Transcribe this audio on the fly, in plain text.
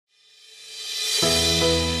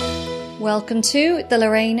Welcome to the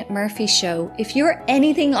Lorraine Murphy Show. If you're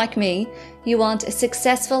anything like me, you want a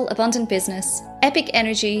successful, abundant business, epic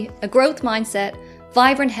energy, a growth mindset,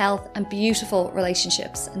 vibrant health, and beautiful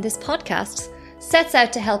relationships. And this podcast sets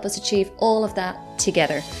out to help us achieve all of that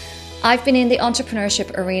together. I've been in the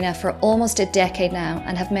entrepreneurship arena for almost a decade now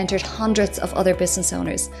and have mentored hundreds of other business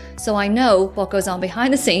owners. So I know what goes on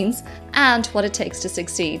behind the scenes and what it takes to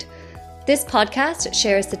succeed. This podcast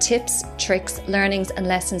shares the tips, tricks, learnings, and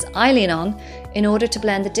lessons I lean on in order to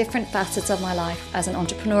blend the different facets of my life as an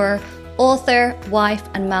entrepreneur, author, wife,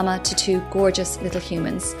 and mama to two gorgeous little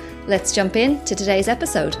humans. Let's jump into today's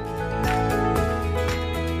episode.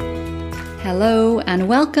 Hello, and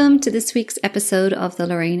welcome to this week's episode of the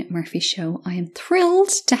Lorraine Murphy Show. I am thrilled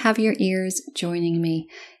to have your ears joining me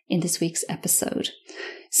in this week's episode.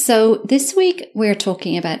 So this week we're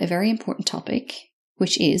talking about a very important topic,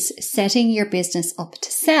 which is setting your business up to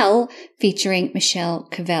sell, featuring Michelle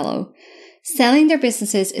Kvello. Selling their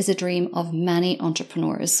businesses is a dream of many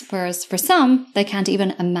entrepreneurs, whereas for some, they can't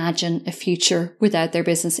even imagine a future without their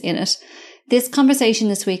business in it. This conversation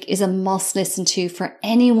this week is a must listen to for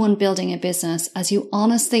anyone building a business, as you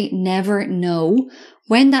honestly never know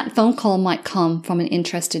when that phone call might come from an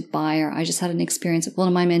interested buyer. I just had an experience with one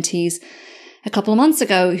of my mentees a couple of months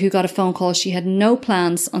ago who got a phone call. She had no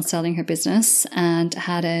plans on selling her business and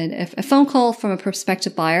had a phone call from a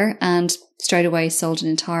prospective buyer and straight away sold an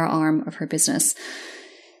entire arm of her business.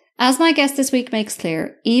 As my guest this week makes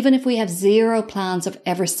clear, even if we have zero plans of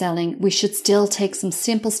ever selling, we should still take some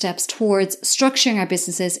simple steps towards structuring our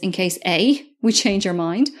businesses in case A, we change our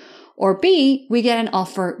mind, or B, we get an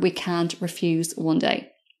offer we can't refuse one day.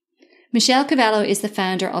 Michelle Kvello is the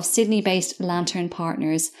founder of Sydney-based Lantern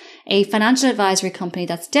Partners, a financial advisory company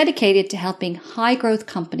that's dedicated to helping high-growth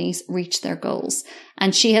companies reach their goals.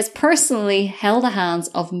 And she has personally held the hands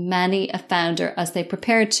of many a founder as they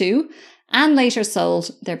prepared to and later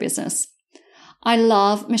sold their business. I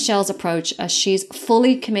love Michelle's approach as she's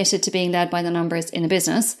fully committed to being led by the numbers in a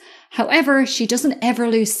business. However, she doesn't ever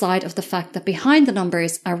lose sight of the fact that behind the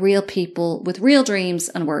numbers are real people with real dreams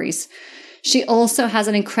and worries. She also has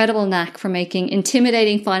an incredible knack for making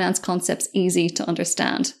intimidating finance concepts easy to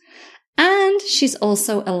understand. And she's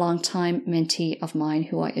also a longtime mentee of mine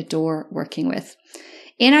who I adore working with.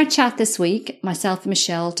 In our chat this week, myself and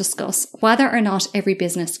Michelle discuss whether or not every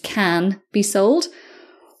business can be sold,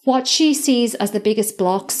 what she sees as the biggest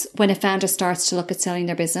blocks when a founder starts to look at selling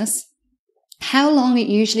their business, how long it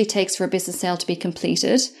usually takes for a business sale to be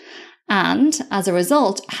completed, and as a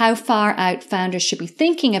result, how far out founders should be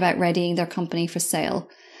thinking about readying their company for sale,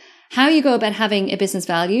 how you go about having a business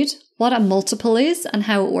valued, what a multiple is and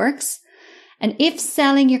how it works, and if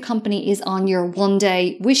selling your company is on your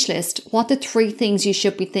one-day wish list, what the 3 things you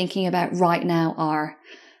should be thinking about right now are,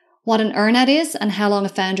 what an earnout is and how long a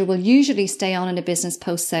founder will usually stay on in a business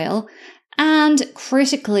post-sale, and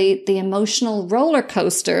critically, the emotional roller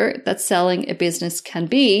coaster that selling a business can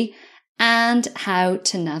be, and how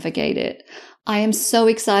to navigate it. I am so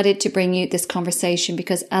excited to bring you this conversation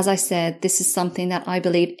because, as I said, this is something that I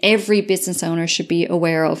believe every business owner should be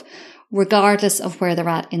aware of, regardless of where they're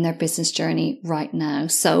at in their business journey right now.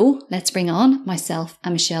 So let's bring on myself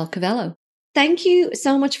and Michelle Kvello. Thank you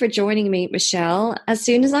so much for joining me, Michelle. As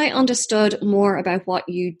soon as I understood more about what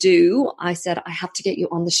you do, I said, I have to get you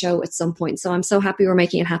on the show at some point. So I'm so happy we're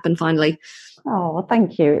making it happen finally. Oh, well,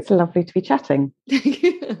 thank you. It's lovely to be chatting.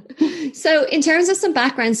 So in terms of some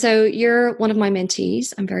background, so you're one of my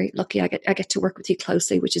mentees. I'm very lucky I get to work with you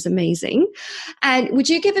closely, which is amazing. And would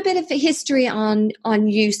you give a bit of a history on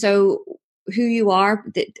you? So who you are,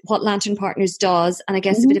 what Lantern Partners does, and I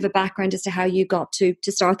guess a bit of a background as to how you got to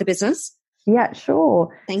start the business? Yeah,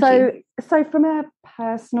 sure. Thank you. So from a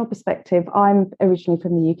personal perspective, I'm originally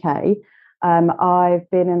from the UK. I've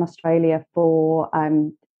been in Australia for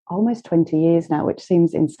almost 20 years now, which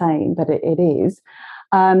seems insane, but it is.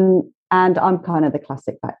 And I'm kind of the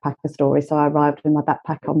classic backpacker story. So I arrived with my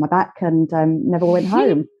backpack on my back and never went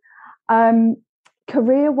home.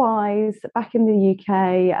 Career-wise, back in the UK,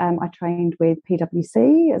 I trained with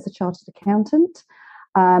PwC as a chartered accountant.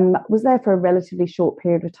 Was there for a relatively short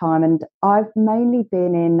period of time, and I've mainly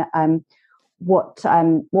been in what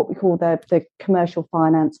we call the commercial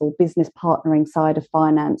finance or business partnering side of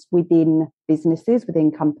finance within businesses,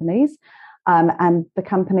 within companies. And the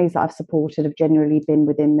companies that I've supported have generally been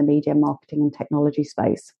within the media, marketing and technology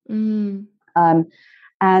space.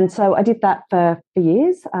 And so I did that for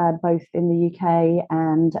years, both in the UK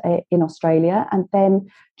and in Australia. And then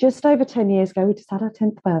just over 10 years ago, we just had our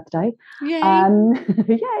 10th birthday.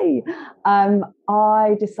 Yay!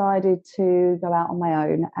 I decided to go out on my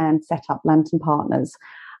own and set up Lantern Partners.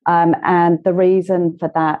 And the reason for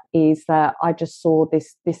that is that I just saw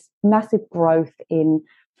this massive growth in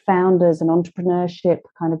founders and entrepreneurship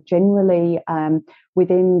kind of generally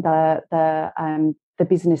within the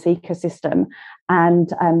business ecosystem.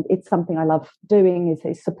 And it's something I love doing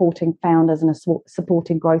is supporting founders and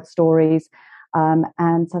supporting growth stories.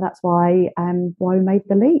 And so that's why we made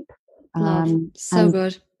the leap.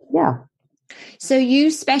 Good. Yeah. So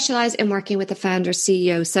you specialize in working with the founder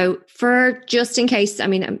CEO. So for just in case, I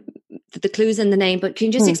mean, the clue's in the name, but can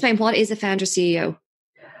you just explain what is a founder CEO?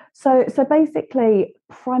 So basically,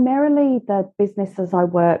 primarily the businesses I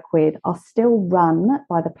work with are still run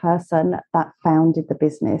by the person that founded the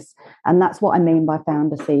business. And that's what I mean by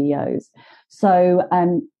founder CEOs. So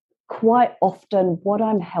quite often what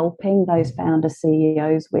I'm helping those founder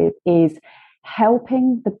CEOs with is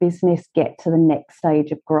helping the business get to the next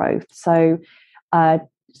stage of growth. So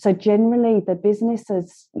generally the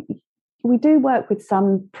businesses, we do work with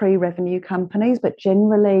some pre-revenue companies, but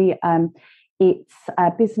generally it's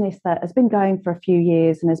a business that has been going for a few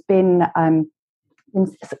years and has been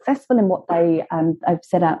successful in what they have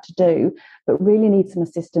set out to do, but really need some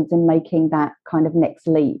assistance in making that kind of next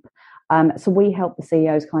leap. So we help the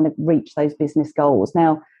CEOs kind of reach those business goals.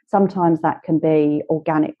 Now, sometimes that can be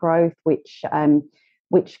organic growth, which can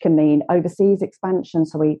mean overseas expansion.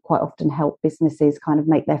 So we quite often help businesses kind of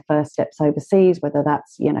make their first steps overseas, whether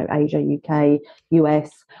that's, Asia, UK,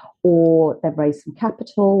 US, or they've raised some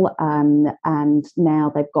capital and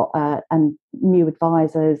now they've got new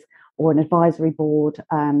advisors or an advisory board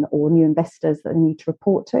or new investors that they need to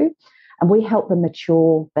report to. And we help them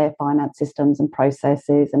mature their finance systems and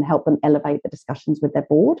processes and help them elevate the discussions with their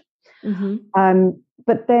board. Mm-hmm.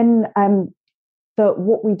 But then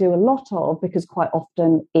what we do a lot of, because quite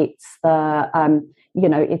often it's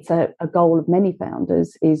it's a goal of many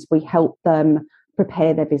founders, is we help them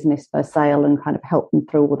prepare their business for sale and kind of help them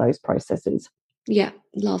through all those processes. Yeah,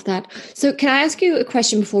 love that. So can I ask you a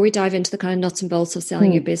question before we dive into the kind of nuts and bolts of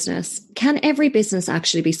selling your business? Can every business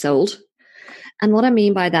actually be sold? And what I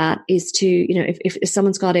mean by that is if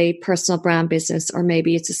someone's got a personal brand business or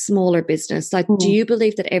maybe it's a smaller business, do you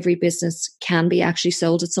believe that every business can be actually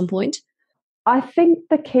sold at some point? I think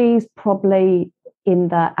the key is probably in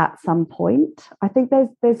the at some point. I think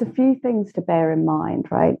there's a few things to bear in mind,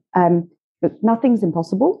 right? Nothing's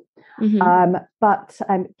impossible, but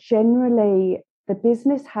generally the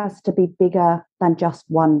business has to be bigger than just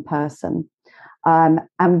one person. And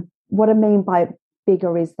what I mean by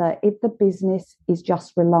bigger is that if the business is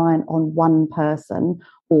just reliant on one person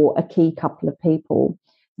or a key couple of people,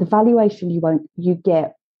 the valuation you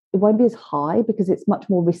get, it won't be as high because it's much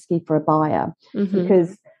more risky for a buyer.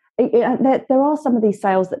 Because there are some of these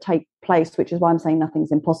sales that take place, which is why I'm saying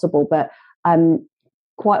nothing's impossible. But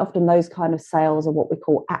quite often those kind of sales are what we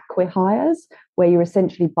call acqui-hires, where you're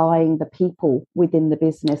essentially buying the people within the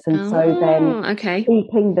business. And so then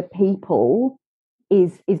keeping the people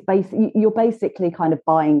is you're basically kind of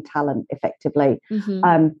buying talent effectively.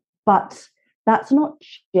 But that's not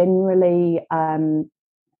generally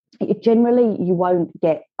you won't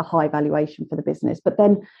get a high valuation for the business. But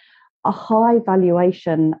then a high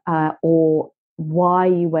valuation or why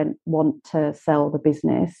you want to sell the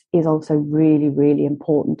business is also really, really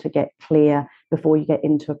important to get clear before you get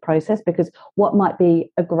into a process, because what might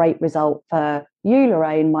be a great result for you,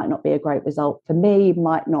 Lorraine, might not be a great result for me,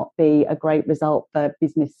 might not be a great result for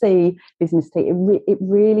business C, business T. It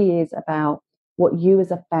really is about what you as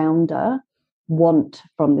a founder want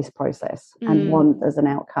from this process and want as an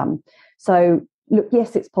outcome. So look,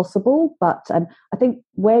 yes, it's possible, but I think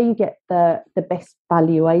where you get the best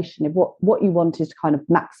valuation, if what you want is to kind of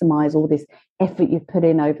maximize all this effort you've put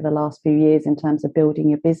in over the last few years in terms of building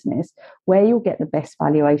your business, where you'll get the best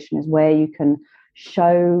valuation is where you can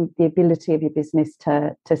show the ability of your business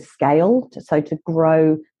to scale, to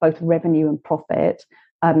grow both revenue and profit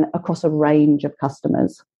across a range of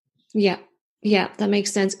customers. Yeah, that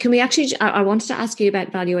makes sense. Can we actually, I wanted to ask you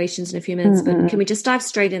about valuations in a few minutes, but can we just dive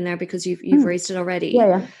straight in there because you've raised it already?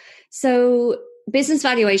 Yeah. So business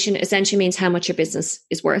valuation essentially means how much your business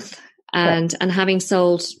is worth. And having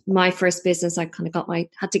sold my first business, I kind of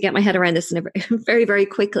had to get my head around this very, very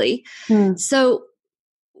quickly. So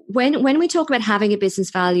when we talk about having a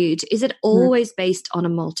business valued, is it always based on a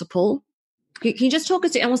multiple? Can you just talk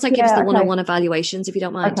us through, almost like give us the 101 evaluations, if you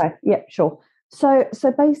don't mind? Okay, yeah, sure. So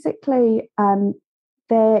basically,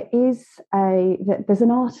 there's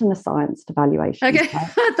an art and a science to valuation. Okay,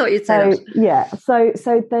 right? I thought you'd say that. Yeah. So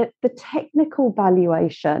the technical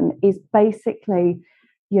valuation is basically,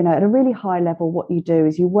 at a really high level, what you do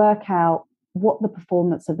is you work out what the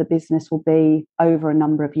performance of the business will be over a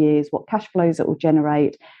number of years, what cash flows it will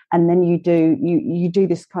generate, and then you do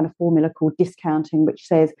this kind of formula called discounting, which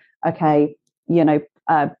says, okay,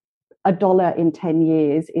 a dollar in 10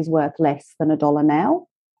 years is worth less than a dollar now.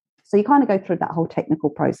 So you kind of go through that whole technical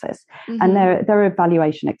process, and there are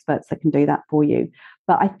valuation experts that can do that for you.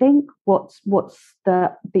 But I think what's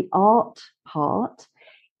the art part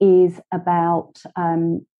is about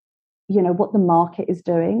what the market is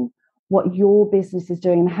doing, what your business is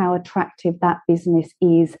doing, and how attractive that business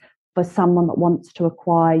is for someone that wants to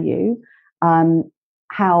acquire you.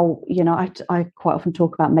 How, I quite often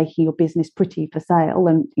talk about making your business pretty for sale,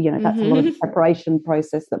 and that's a lot of the preparation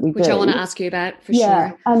process that we do, which I want to ask you about for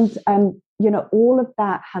sure. And all of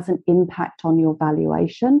that has an impact on your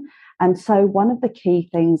valuation. And so one of the key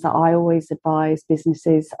things that I always advise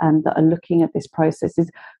businesses that are looking at this process is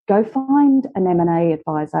go find an M&A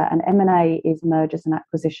advisor. And M&A is mergers and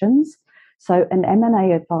acquisitions. So an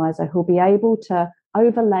M&A advisor who'll be able to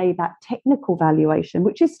overlay that technical valuation,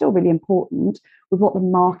 which is still really important, with what the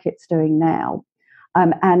market's doing now,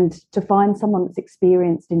 and to find someone that's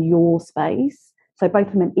experienced in your space. So both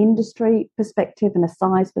from an industry perspective and a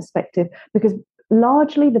size perspective, because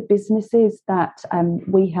largely the businesses that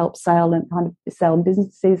we help sell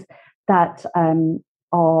businesses that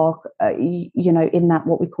are in that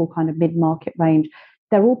what we call kind of mid-market range,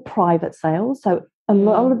 they're all private sales. So a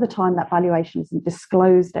lot of the time that valuation isn't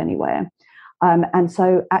disclosed anywhere. And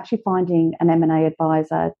so actually finding an M&A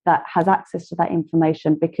advisor that has access to that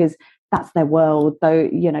information, because that's their world, though,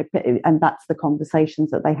 and that's the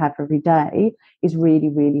conversations that they have every day, is really,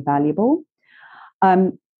 really valuable.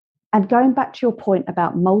 And going back to your point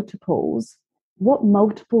about multiples, what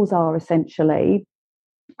multiples are essentially,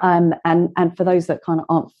 and for those that kind of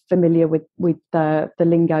aren't familiar with the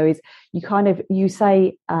lingo, is you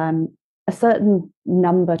say a certain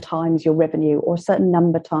number times your revenue or a certain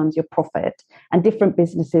number times your profit, and different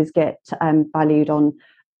businesses get valued on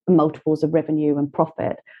multiples of revenue and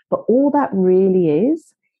profit. But all that really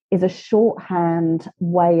is a shorthand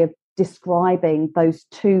way of describing those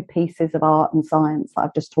two pieces of art and science that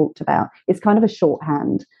I've just talked about. It's kind of a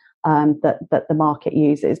shorthand that the market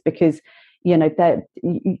uses, because that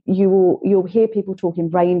you'll hear people talking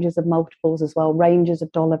ranges of multiples as well, ranges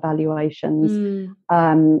of dollar valuations,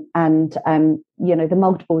 and the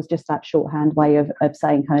multiple is just that shorthand way of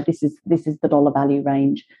saying kind of this is the dollar value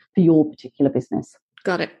range for your particular business.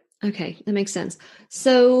 Got it. Okay, that makes sense.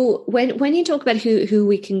 So when you talk about who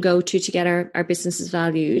we can go to get our businesses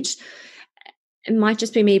valued, it might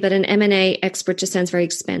just be me, but an M&A expert just sounds very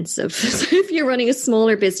expensive. So if you're running a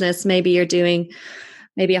smaller business, maybe you're doing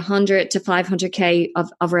maybe 100 to 500K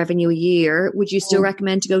of revenue a year, would you still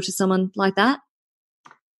recommend to go to someone like that?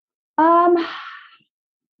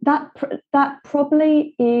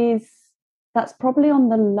 That's probably on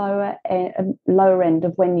the lower end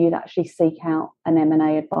of when you'd actually seek out an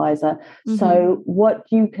M&A advisor. So what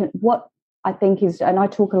I think is, and I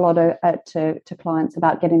talk a lot to clients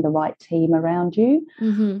about getting the right team around you.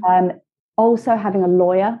 Also having a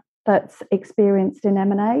lawyer that's experienced in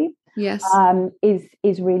M&A. Yes,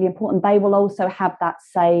 is really important. They will also have that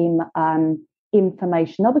same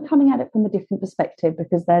information. They'll be coming at it from a different perspective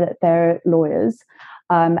because they're lawyers.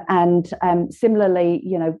 And similarly,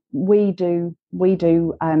 we do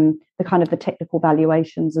the kind of the technical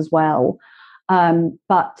valuations as well.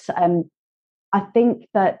 But I think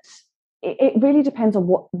that it really depends on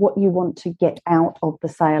what you want to get out of the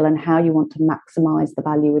sale and how you want to maximize the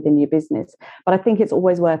value within your business. But I think it's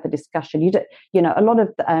always worth a discussion. A lot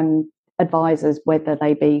of advisors, whether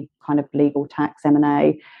they be kind of legal, tax,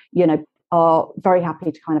 M&A, are very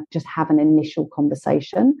happy to kind of just have an initial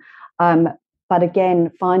conversation. But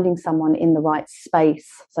again, finding someone in the right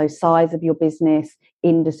space, so size of your business,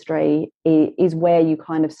 industry, is where you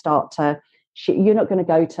kind of start to. You're not going to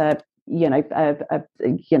go to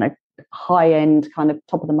high end kind of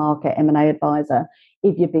top of the market M&A advisor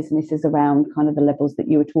if your business is around kind of the levels that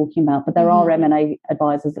you were talking about. But there are M&A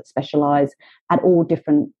advisors that specialize at all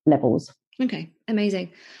different levels. Okay,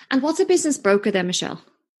 amazing. And what's a business broker then, Michelle?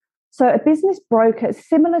 So a business broker is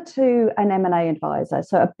similar to an M&A advisor.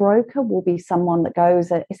 So a broker will be someone that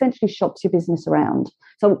goes essentially shops your business around.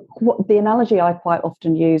 So the analogy I quite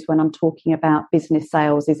often use when I'm talking about business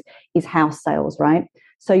sales is house sales, right?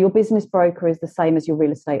 So your business broker is the same as your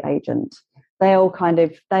real estate agent. They'll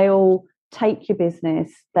take your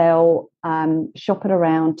business, they'll shop it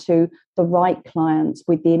around to the right clients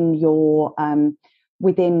within your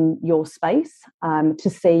space to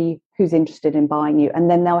see who's interested in buying you, and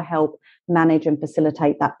then they'll help manage and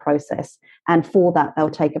facilitate that process. And for that, they'll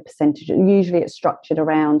take a percentage. Usually it's structured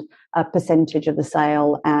around a percentage of the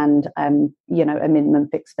sale and, you know, a minimum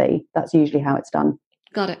fixed fee. That's usually how it's done.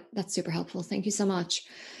 Got it. That's super helpful. Thank you so much.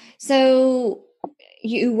 So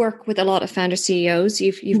you work with a lot of founder CEOs.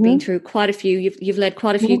 You've been through quite a few. You've led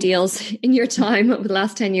quite a few deals in your time over the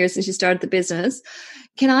last 10 years since you started the business.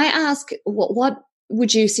 Can I ask what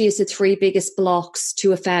would you see as the three biggest blocks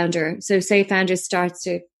to a founder? So say a founder starts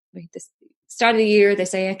to this start of the year, they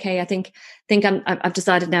say, okay, I think I've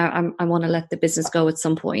decided now I want to let the business go at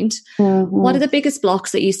some point. What are the biggest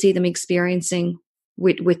blocks that you see them experiencing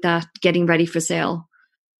with that getting ready for sale?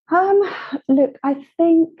 Look, I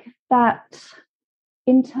think that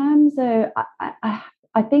in terms of,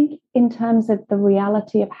 I think in terms of the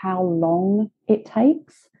reality of how long it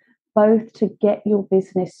takes, both to get your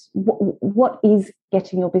business, what is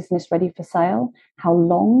getting your business ready for sale, how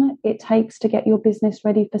long it takes to get your business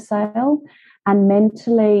ready for sale, and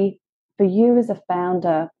mentally for you as a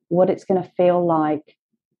founder, what it's going to feel like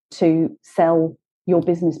to sell your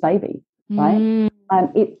business baby, right?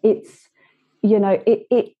 It's, you know,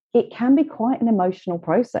 it can be quite an emotional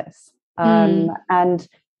process. And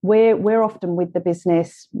we're often with the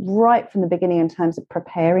business right from the beginning in terms of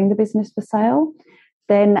preparing the business for sale,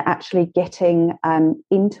 then actually getting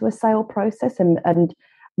into a sale process and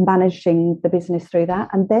managing the business through that,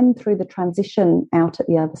 and then through the transition out at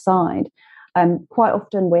the other side. Quite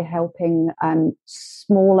often we're helping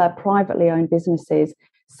smaller privately owned businesses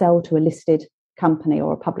sell to a listed company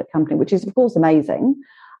or a public company, which is of course amazing.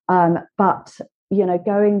 But, you know,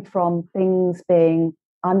 going from things being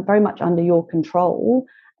very much under your control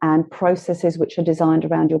and processes which are designed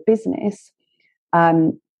around your business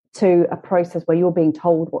to a process where you're being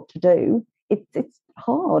told what to do, it's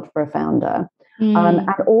hard for a founder. And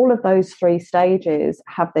all of those three stages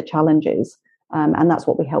have their challenges. And that's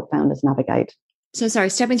what we help founders navigate. So sorry,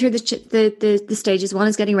 stepping through the stages. One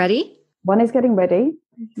is getting ready. One is getting ready.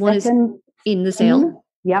 One Second, is in the sale.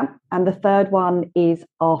 Yeah. And the third one is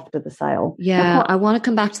after the sale. Yeah. I want to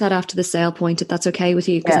come back to that after the sale point, if that's okay with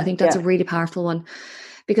you, because I think that's a really powerful one.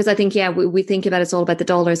 Because I think, we think about it's all about the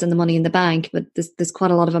dollars and the money in the bank, but there's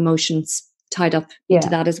quite a lot of emotions tied up into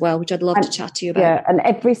that as well, which I'd love to chat to you about. Yeah. And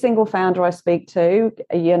every single founder I speak to,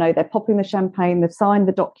 you know, they're popping the champagne, they've signed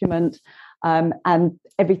the document, and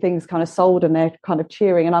everything's kind of sold and they're kind of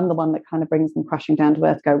cheering. And I'm the one that kind of brings them crashing down to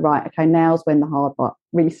earth, go, right, okay, now's when the hard part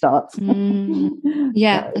really starts. Let's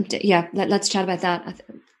chat about that.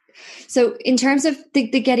 So in terms of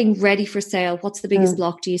the getting ready for sale, what's the biggest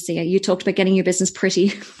block do you see? You talked about getting your business pretty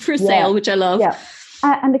for sale, which I love. Yeah.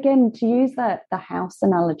 And again, to use the house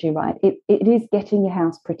analogy, right, it is getting your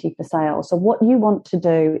house pretty for sale. So what you want to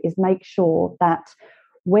do is make sure that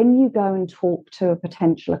when you go and talk to a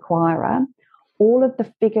potential acquirer, all of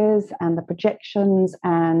the figures and the projections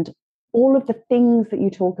and all of the things that you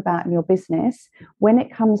talk about in your business, when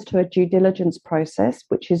it comes to a due diligence process,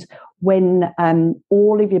 which is when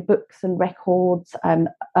all of your books and records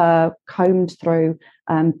are combed through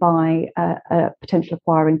by a potential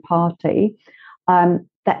acquiring party,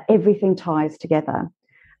 that everything ties together.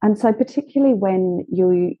 And so particularly when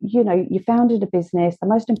you founded a business, the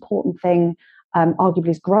most important thing arguably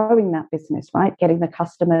is growing that business, right? Getting the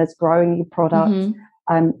customers, growing your products,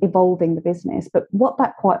 evolving the business. But what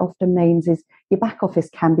that quite often means is your back office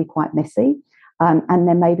can be quite messy. And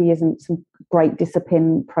there maybe isn't some great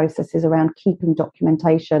discipline processes around keeping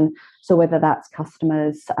documentation. So whether that's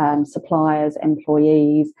customers, suppliers,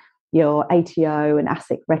 employees, your ATO and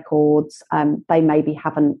ASIC records, they maybe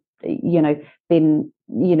haven't, been,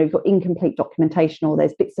 you've got incomplete documentation, or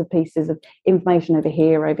there's bits and pieces of information over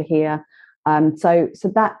here. So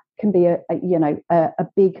that can be a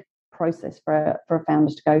big process for a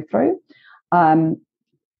founder to go through.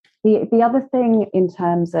 The other thing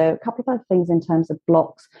a couple of other things in terms of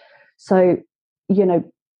blocks. So,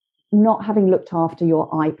 not having looked after your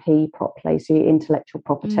IP properly, so your intellectual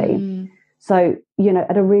property. So,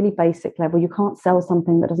 at a really basic level, you can't sell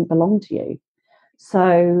something that doesn't belong to you.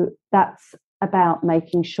 So that's about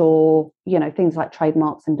making sure, things like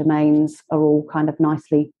trademarks and domains are all kind of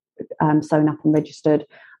nicely sewn up and registered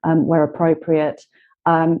where appropriate.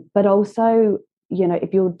 But also,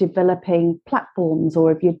 if you're developing platforms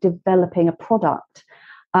or if you're developing a product,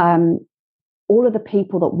 all of the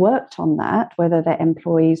people that worked on that, whether they're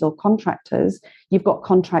employees or contractors, you've got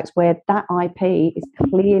contracts where that IP is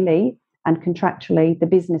clearly and contractually the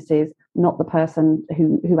business's, not the person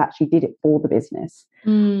who actually did it for the business.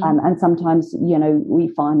 And sometimes, we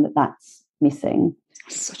find that that's missing.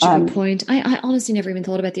 Such a good point. I honestly never even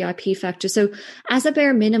thought about the IP factor. So as a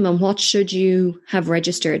bare minimum, what should you have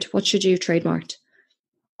registered? What should you have trademarked?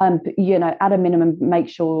 At a minimum, make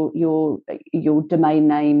sure your domain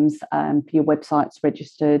names for your website's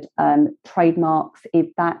registered. Trademarks, if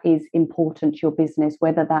that is important to your business,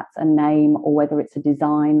 whether that's a name or whether it's a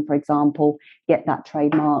design, for example, get that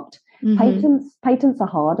trademarked. Mm-hmm. Patents are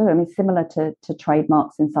harder. I mean, similar to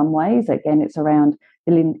trademarks in some ways. Again, it's around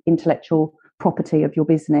the intellectual property of your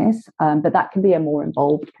business, but that can be a more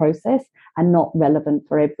involved process and not relevant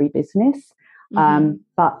for every business.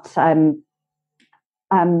 Mm-hmm.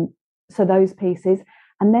 So those pieces.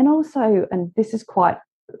 And then also, and this is quite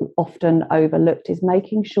often overlooked, is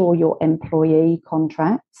making sure your employee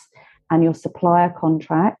contracts and your supplier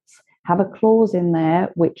contracts have a clause in there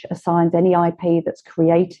which assigns any IP that's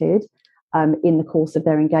created in the course of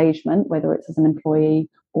their engagement, whether it's as an employee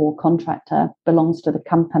or contractor, belongs to the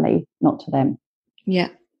company, not to them. Yeah.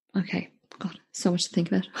 Okay. God, so much to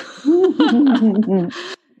think about.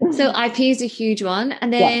 So IP is a huge one.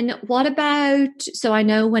 And then what about, so I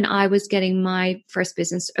know when I was getting my first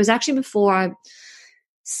business, it was actually before I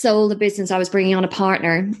sold the business, I was bringing on a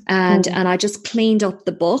partner and I just cleaned up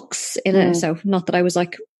the books in it. So not that I was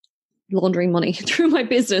like laundering money through my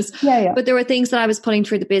business, but there were things that I was putting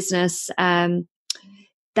through the business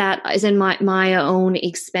that is in my own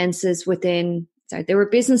expenses within. So there were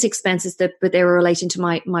business expenses but they were relating to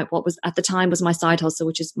my what was at the time was my side hustle,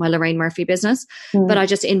 which is my Lorraine Murphy business. But I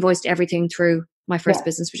just invoiced everything through my first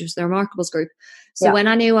business, which was the Remarkables Group. So when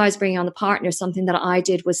I knew I was bringing on the partner, something that I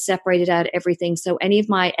did was separated out everything. So any of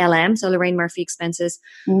my LM, so Lorraine Murphy expenses,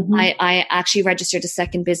 I actually registered a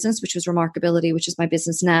second business, which was Remarkability, which is my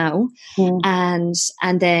business now. And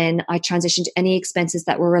then I transitioned any expenses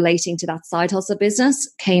that were relating to that side hustle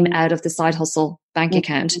business came out of the side hustle bank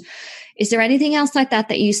account. Is there anything else like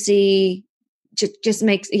that you see just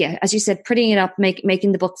makes, as you said, prettying it up,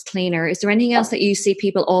 making the books cleaner? Is there anything else that you see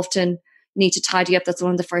people often need to tidy up? That's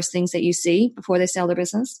one of the first things that you see before they sell their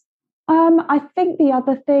business. I think the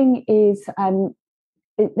other thing is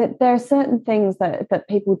that there are certain things that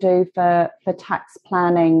people do for tax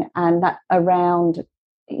planning, and that around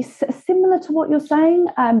similar to what you're saying,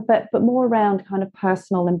 but more around kind of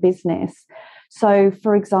personal and business. So,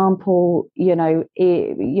 for example,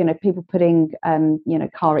 people putting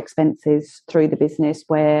car expenses through the business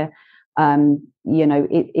where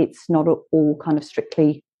it's not all kind of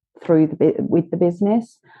strictly through with the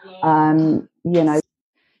business.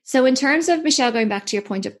 So in terms of, Michelle, going back to your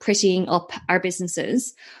point of prettying up our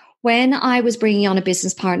businesses, when I was bringing on a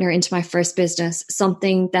business partner into my first business,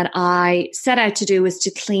 something that I set out to do was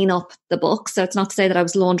to clean up the books. So it's not to say that I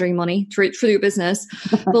was laundering money through your business,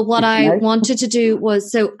 but what I wanted to do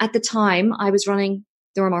was, so at the time I was running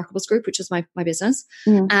the Remarkables Group, which was my business.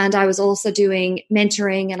 And I was also doing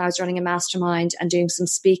mentoring, and I was running a mastermind and doing some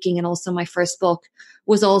speaking. And also my first book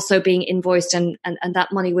was also being invoiced, and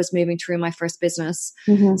that money was moving through my first business.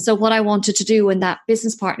 So what I wanted to do when that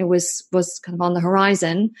business partner was kind of on the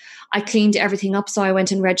horizon, I cleaned everything up. So I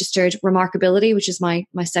went and registered Remarkability, which is my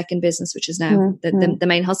second business, which is now the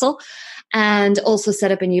main hustle, and also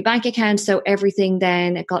set up a new bank account. So everything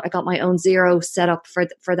then I got my own zero set up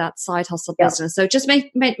for that side hustle business. So just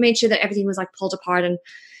made sure that everything was like pulled apart, and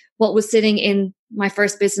what was sitting in my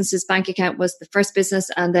first business's bank account was the first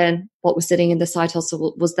business, and then what was sitting in the side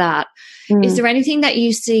hustle was that. Is there anything that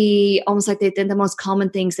you see, almost like the most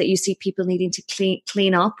common things that you see people needing to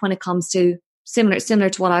clean up when it comes to similar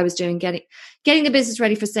to what I was doing, getting the business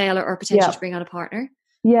ready for sale or potentially to bring on a partner?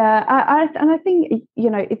 Yeah, I think,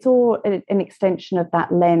 it's all an extension of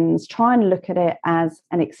that lens. Try and look at it as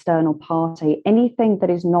an external party. Anything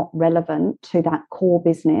that is not relevant to that core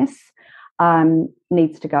business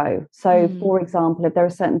needs to go. So, for example, if there are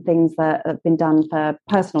certain things that have been done for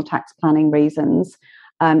personal tax planning reasons,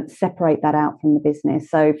 separate that out from the business.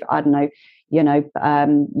 So, if, I don't know,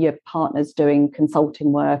 your partner's doing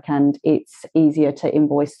consulting work, and it's easier to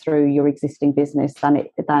invoice through your existing business than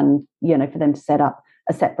for them to set up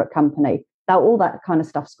a separate company. All that kind of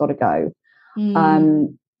stuff's got to go.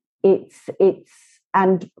 And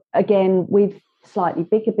again, with slightly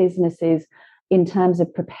bigger businesses, in terms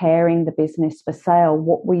of preparing the business for sale,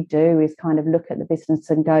 what we do is kind of look at the business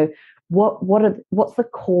and go, what's the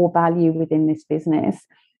core value within this business,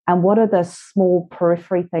 and what are the small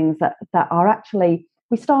periphery things that are actually,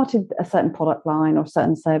 we started a certain product line or a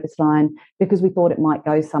certain service line because we thought it might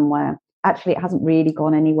go somewhere. Actually, it hasn't really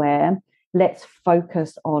gone anywhere. Let's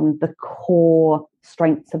focus on the core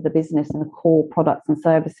strengths of the business and the core products and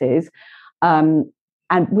services,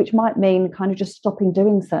 and which might mean kind of just stopping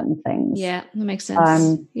doing certain things. Yeah, that makes sense.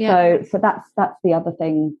 So that's the other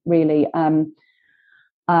thing, really.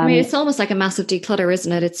 I mean, it's almost like a massive declutter,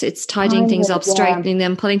 isn't it? It's tidying things up, straightening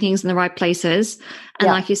them, putting things in the right places. And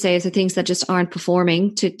like you say, it's the things that just aren't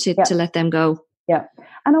performing to let them go. Yeah.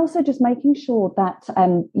 And also just making sure that,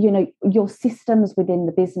 your systems within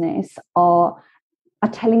the business are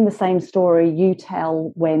telling the same story you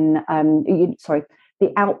tell when, the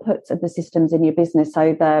outputs of the systems in your business.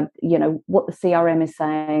 So what the CRM is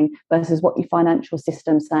saying versus what your financial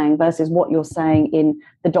system's saying versus what you're saying in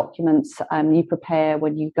the documents you prepare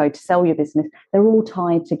when you go to sell your business, they're all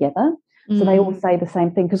tied together. So they all say the same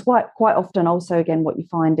thing. Because quite often also, again, what you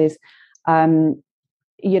find is, your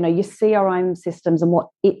CRM systems and what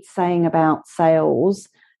it's saying about sales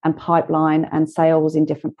and pipeline and sales in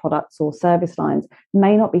different products or service lines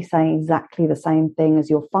may not be saying exactly the same thing as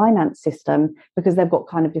your finance system, because they've got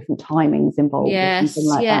kind of different timings involved or something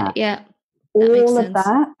like that. Yeah. All of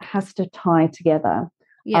that has to tie together.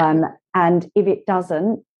 Yeah. And if it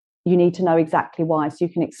doesn't, you need to know exactly why, so you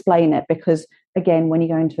can explain it, because again, when you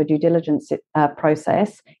go into a due diligence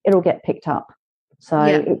process, it'll get picked up. So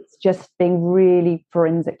it's just being really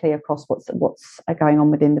forensically across what's going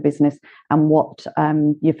on within the business and what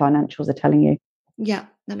your financials are telling you. Yeah,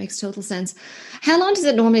 that makes total sense. How long does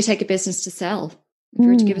it normally take a business to sell? If you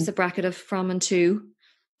were to give us a bracket of from and to.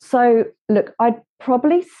 So look, I'd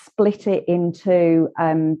probably split it into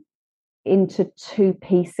two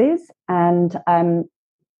pieces, and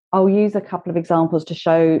I'll use a couple of examples to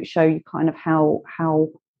show you kind of how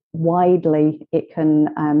widely it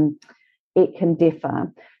can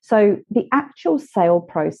differ. So the actual sale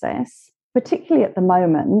process, particularly at the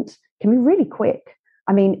moment, can be really quick.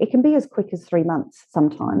 I mean, it can be as quick as 3 months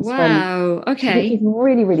sometimes. Wow. Okay. Which is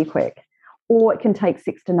really, really quick. Or it can take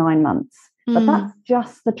 6 to 9 months. But that's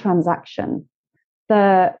just the transaction.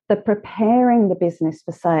 The preparing the business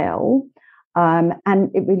for sale, and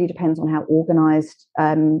it really depends on how organised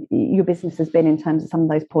your business has been in terms of some of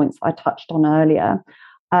those points I touched on earlier.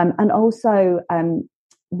 And also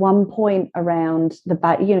one point around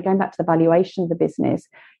going back to the valuation of the business,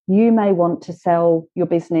 you may want to sell your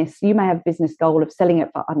business. You may have a business goal of selling it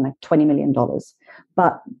for, I don't know, $20 million.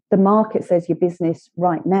 But the market says your business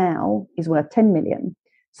right now is worth 10 million.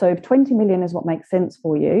 So if 20 million is what makes sense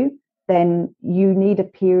for you, then you need a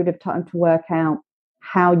period of time to work out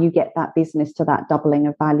how you get that business to that doubling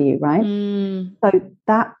of value, right? So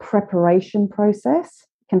that preparation process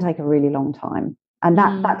can take a really long time. And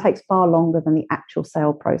that takes far longer than the actual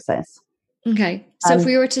sale process. Okay. So if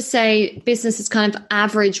we were to say business is kind of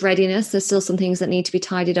average readiness, there's still some things that need to be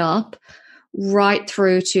tidied up, right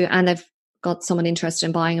through to, and they've got someone interested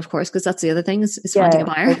in buying, of course, because that's the other thing is finding a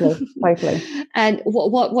buyer. Totally. And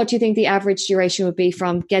what do you think the average duration would be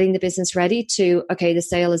from getting the business ready to, okay, the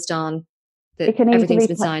sale is done, everything's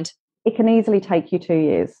been signed? It can easily take you 2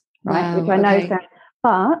 years, right? Wow, which I know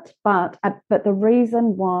but the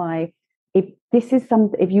reason why,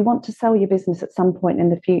 if you want to sell your business at some point in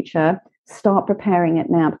the future, start preparing it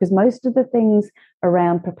now, because most of the things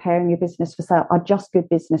around preparing your business for sale are just good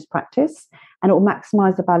business practice, and it will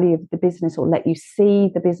maximize the value of the business, or let you see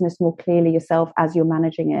the business more clearly yourself as you're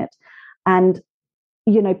managing it. And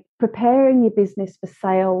preparing your business for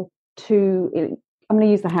sale I'm going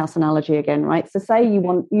to use the house analogy again, right? So say you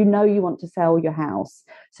want to sell your house.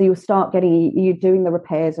 So you're doing the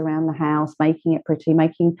repairs around the house, making it pretty,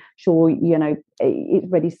 making sure, it's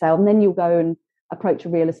ready to sell. And then you'll go and approach a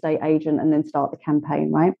real estate agent and then start the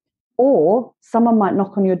campaign, right? Or someone might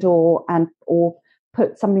knock on your door or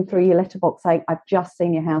put something through your letterbox saying, I've just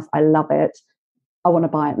seen your house. I love it. I want to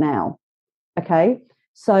buy it now. Okay.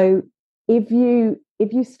 So if you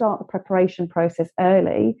start the preparation process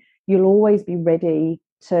early, you'll always be ready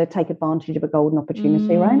to take advantage of a golden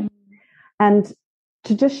opportunity, right? And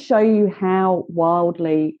to just show you how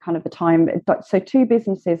wildly kind of the time, so 2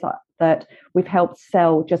 businesses that we've helped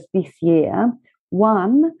sell just this year,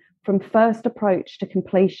 one from first approach to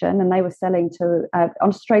completion, and they were selling to an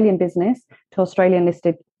Australian business, to Australian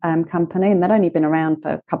listed company, and they'd only been around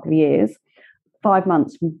for a couple of years, 5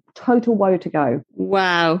 months, total woe to go.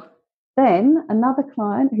 Wow. Then another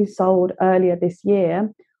client who sold earlier this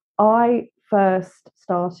year, I first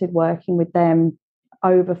started working with them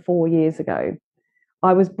over 4 years ago.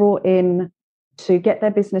 I was brought in to get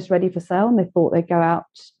their business ready for sale, and they thought they'd go out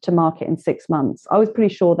to market in 6 months. I was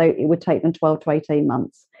pretty sure it would take them 12 to 18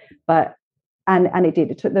 months, but and it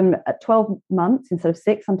did. It took them 12 months instead of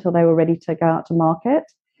 6 until they were ready to go out to market.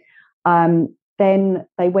 Then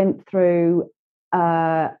they went through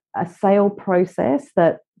a sale process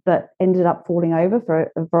that ended up falling over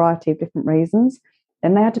for a variety of different reasons.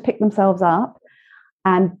 Then they had to pick themselves up.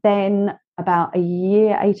 And then about a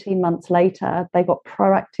year, 18 months later, they got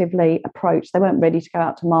proactively approached. They weren't ready to go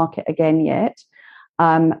out to market again yet.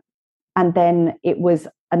 And then it was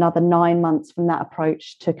another 9 months from that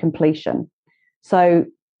approach to completion. So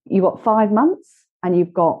you've got 5 months and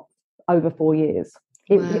you've got over 4 years.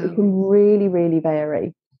 It can really, really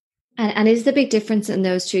vary. And is the big difference in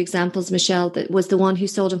those two examples, Michelle, that was the one who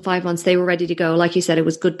sold in 5 months, they were ready to go. Like you said, it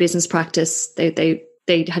was good business practice. They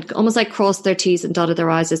had almost like crossed their T's and dotted their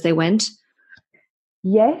I's as they went.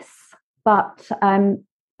 Yes, but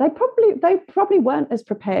they probably weren't as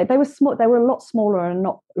prepared. They were small. They were a lot smaller and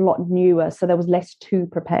not a lot newer, so there was less to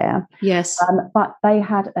prepare. Yes, but they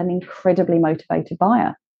had an incredibly motivated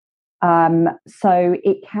buyer. So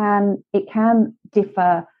it can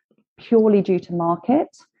differ purely due to market.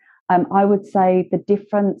 I would say the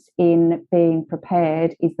difference in being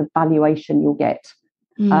prepared is the valuation you'll get.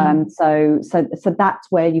 So that's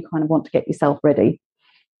where you kind of want to get yourself ready.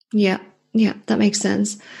 Yeah, that makes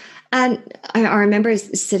sense. And I remember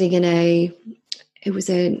sitting in a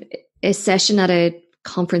session at a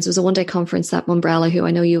conference. It was a one-day conference that Umbrella, who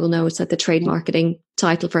I know you will know, it's like the trade marketing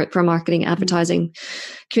title for marketing, advertising,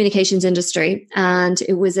 communications industry. And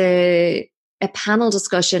it was a panel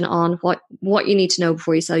discussion on what you need to know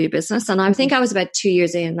before you sell your business. And I think I was about 2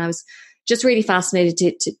 years in, and I was just really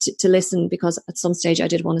fascinated to listen, because at some stage I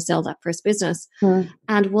did want to sell that first business.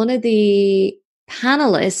 And one of the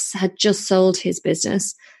panelists had just sold his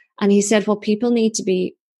business, and he said, what people need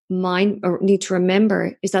to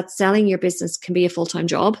remember is that selling your business can be a full-time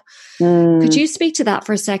job. Could you speak to that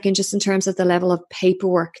for a second, just in terms of the level of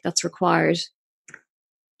paperwork that's required?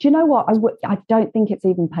 Do you know what? I don't think it's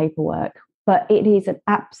even paperwork, but it is and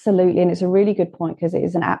it's a really good point, because it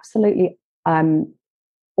is an absolutely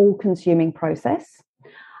all-consuming process.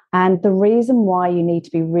 And the reason why you need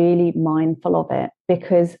to be really mindful of it,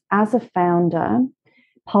 because as a founder,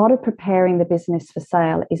 part of preparing the business for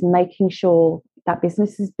sale is making sure that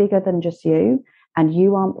business is bigger than just you, and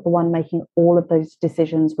you aren't the one making all of those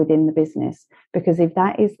decisions within the business. Because if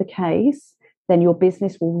that is the case, then your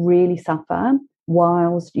business will really suffer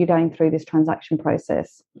whilst you're going through this transaction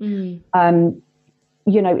process.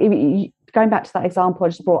 Going back to that example I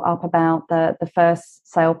just brought up about the first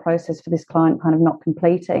sale process for this client kind of not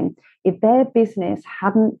completing, if their business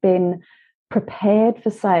hadn't been prepared for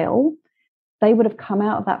sale, they would have come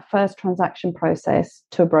out of that first transaction process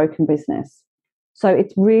to a broken business. So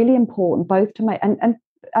it's really important both to make and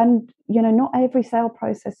not every sale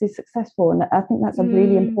process is successful, and I think that's a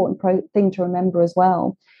really important thing to remember as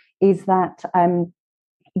well, is that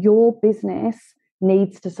your business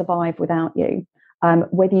needs to survive without you.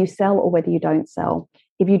 Whether you sell or whether you don't sell.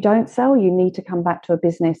 If you don't sell, you need to come back to a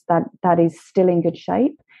business that is still in good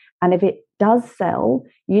shape. And if it does sell,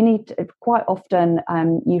 you need to, quite often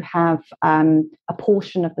you have a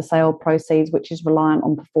portion of the sale proceeds which is reliant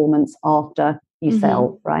on performance after you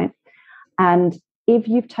sell, right? And if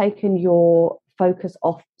you've taken your focus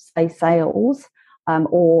off, say, sales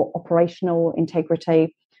or operational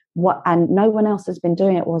integrity, and no one else has been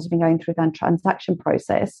doing it or has been going through that transaction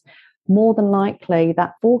process, more than likely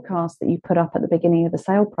that forecast that you put up at the beginning of the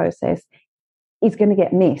sale process is going to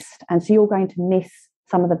get missed. And so you're going to miss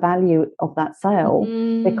some of the value of that sale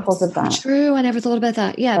because of that. True. I never thought about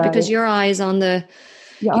that. Yeah, so, because your eyes on the...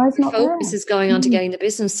 Your focus is going on to getting the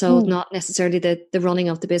business sold, not necessarily the running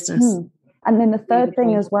of the business. And then the third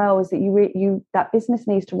thing as well is that you that business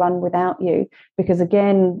needs to run without you, because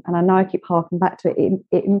again, and I know I keep harking back to it,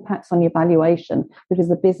 it impacts on your valuation, because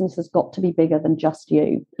the business has got to be bigger than just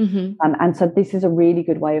you. And so this is a really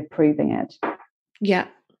good way of proving it. Yeah.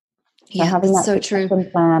 So having that succession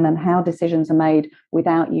plan and how decisions are made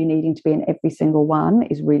without you needing to be in every single one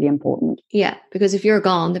is really important. Yeah, because if you're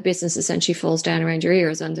gone, the business essentially falls down around your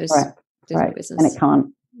ears, and there's no business. And it can't.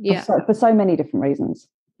 Yeah. For so many different reasons.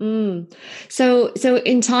 So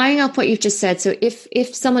in tying up what you've just said, so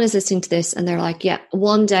if someone is listening to this and they're like, yeah,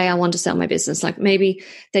 one day I want to sell my business, like maybe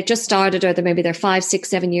they've just started, or maybe they're 5, 6,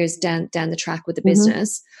 7 years down the track with the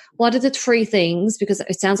business, what are the 3 things? Because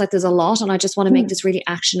it sounds like there's a lot, and I just want to make this really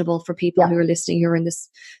actionable for people who are listening, who are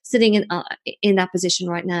sitting in that position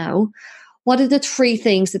right now. What are the 3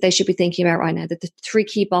 things that they should be thinking about right now, that the 3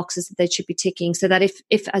 key boxes that they should be ticking, so that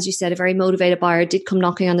if, as you said, a very motivated buyer did come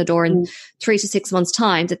knocking on the door in 3 to 6 months'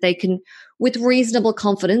 time, that they can, with reasonable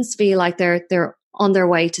confidence, feel like they're on their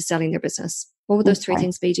way to selling their business? What would those 3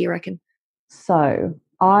 things be, do you reckon? So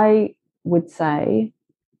I would say,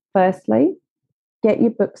 firstly, get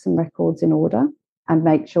your books and records in order and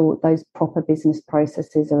make sure those proper business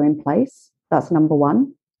processes are in place. That's number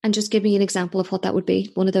 1. And just give me an example of what that would be,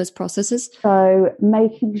 one of those processes. So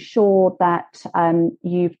making sure that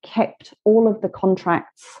you've kept all of the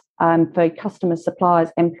contracts for customers, suppliers,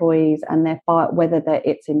 employees, and their file, whether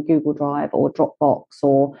it's in Google Drive or Dropbox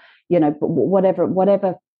or but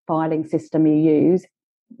whatever filing system you use,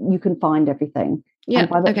 you can find everything. Yeah. And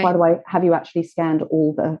by the way, have you actually scanned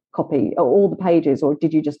all the pages, or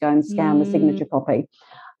did you just go and scan the signature copy?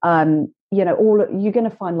 You're going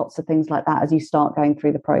to find lots of things like that as you start going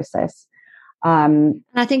through the process. And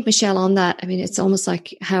I think, Michelle, on that, I mean, it's almost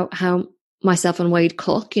like how myself and Wade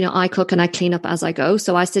cook. I cook and I clean up as I go.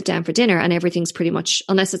 So I sit down for dinner and everything's pretty much,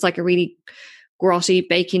 unless it's like a really grotty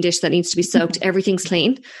baking dish that needs to be soaked, everything's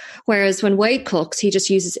clean. Whereas when Wade cooks, he just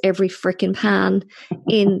uses every freaking pan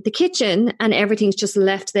in the kitchen and everything's just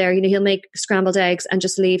left there. He'll make scrambled eggs and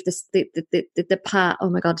just leave the pan. Oh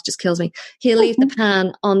my God, it just kills me. He'll leave the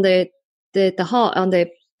pan on the hot on the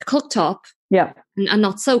cooktop, and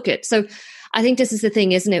not soak it. So I think this is the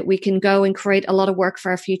thing, isn't it? We can go and create a lot of work for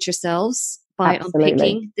our future selves by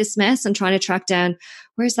unpicking this mess and trying to track down,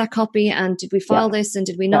 where's that copy, and did we file this and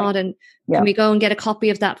did we not, and can we go and get a copy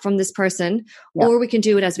of that from this person, or we can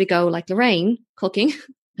do it as we go, like Lorraine cooking,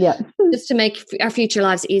 just to make our future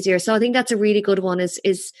lives easier. So I think that's a really good one,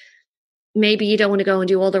 is maybe you don't want to go and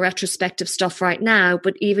do all the retrospective stuff right now,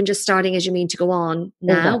 but even just starting as you mean to go on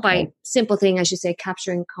now by simple thing, as you say,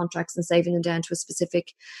 capturing contracts and saving them down to a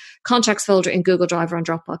specific contracts folder in Google Drive or on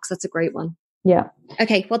Dropbox. That's a great one. Yeah.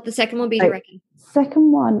 Okay. What the second one be, do you reckon?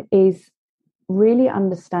 Second one is really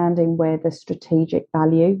understanding where the strategic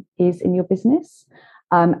value is in your business,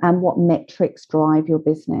 and what metrics drive your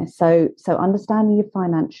business. So understanding your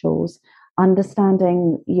financials,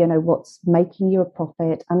 understanding, what's making you a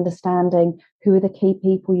profit, understanding who are the key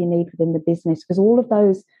people you need within the business, because all of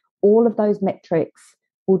those metrics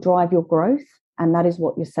will drive your growth, and that is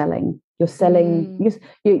what you're selling. You're selling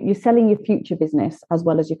you're selling your future business as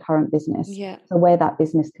well as your current business. So where that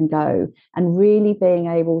business can go, and really being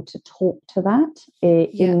able to talk to that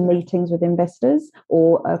in meetings with investors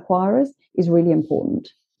or acquirers is really important.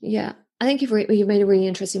 Yeah. I think you've made a really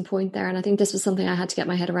interesting point there. And I think this was something I had to get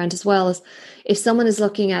my head around as well, is if someone is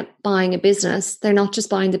looking at buying a business, they're not just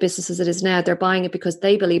buying the business as it is now, they're buying it because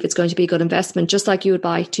they believe it's going to be a good investment. Just like you would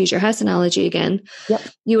buy, to use your house analogy again,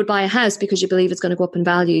 you would buy a house because you believe it's going to go up in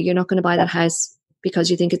value. You're not going to buy that house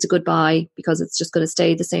because you think it's a good buy, because it's just going to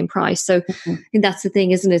stay the same price. So I think that's the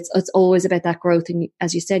thing, isn't it? It's always about that growth. And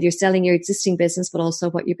as you said, you're selling your existing business, but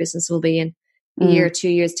also what your business will be in a year, 2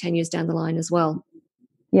 years, 10 years down the line as well.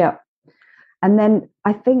 Yeah. And then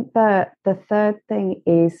I think the third thing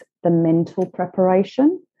is the mental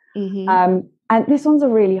preparation. And this one's a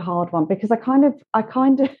really hard one, because I kind of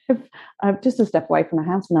just a step away from the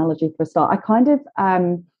house analogy for a start.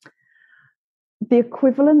 The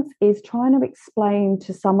equivalence is trying to explain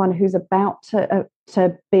to someone who's about to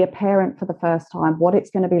be a parent for the first time what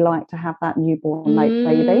it's going to be like to have that newborn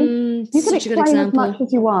baby. You can explain as much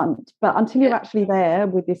as you want, but until you're actually there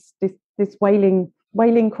with this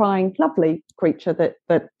wailing, crying, lovely creature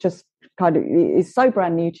that just kind of is so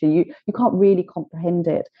brand new to you, you can't really comprehend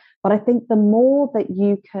it. But I think the more that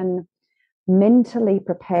you can mentally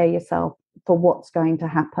prepare yourself for what's going to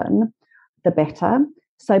happen, the better.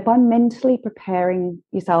 So by mentally preparing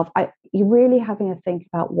yourself, you're really having to think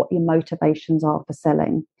about what your motivations are for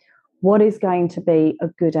selling. What is going to be a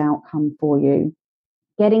good outcome for you?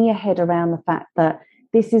 Getting your head around the fact that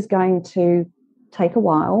this is going to take a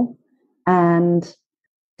while, and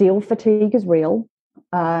deal fatigue is real,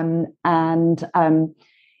 and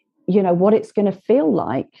what it's going to feel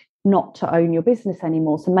like not to own your business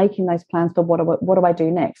anymore. So making those plans for what do I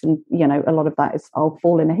do next, and a lot of that is I'll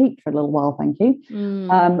fall in a heap for a little while, thank you.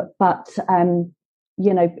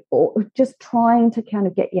 Just trying to kind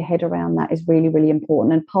of get your head around that is really, really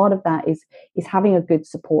important, and part of that is having a good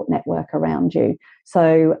support network around you.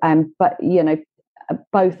 So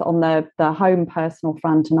both on the home personal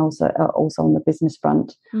front and also on the business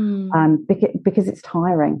front, because it's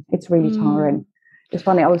tiring. It's really tiring. It's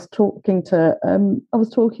funny. I was talking to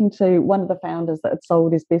one of the founders that had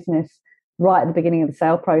sold his business right at the beginning of the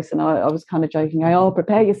sale process, and I was kind of joking,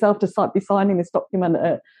 prepare yourself to be signing this document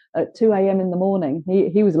at 2 a.m. in the morning.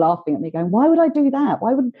 He was laughing at me, going, "Why would I do that?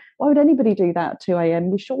 Why would anybody do that at 2 a.m.?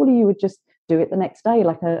 Well, surely you would just do it the next day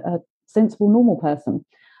like a sensible, normal person."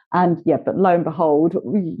 And but lo and behold,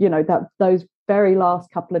 that those very last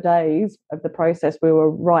couple of days of the process, we were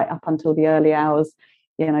right up until the early hours,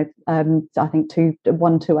 I think 2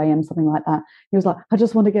 a.m., something like that. He was like, "I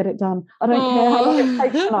just want to get it done. I don't care how long it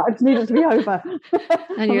takes tonight. I just need it to be over."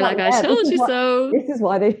 And you're like, "I told you so." This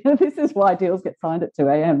is why deals get signed at 2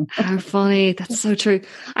 a.m. How funny. That's so true.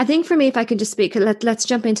 I think for me, if I could just speak, let's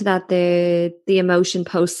jump into that, the emotion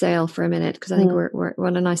post sale for a minute, because I think we're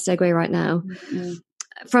on a nice segue right now.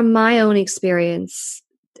 From my own experience,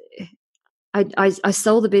 I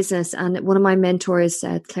sold the business, and one of my mentors,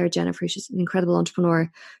 Claire Jennifer, she's an incredible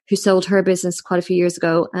entrepreneur who sold her business quite a few years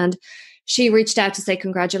ago. And she reached out to say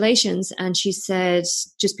congratulations. And she said,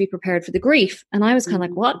 just be prepared for the grief. And I was kind of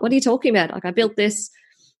like, what are you talking about? Like, I built this,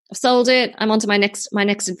 I've sold it. I'm on to my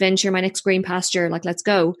next adventure, my next green pasture. Like, let's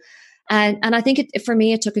go. And I think for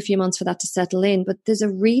me, it took a few months for that to settle in, but there's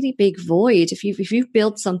a really big void. If you've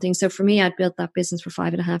built something. So for me, I'd built that business for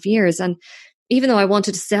 5.5 years. And even though I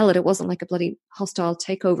wanted to sell it, it wasn't like a bloody hostile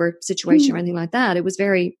takeover situation or anything like that. It was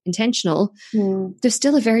very intentional. There's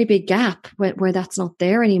still a very big gap where that's not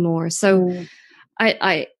there anymore. So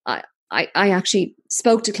I actually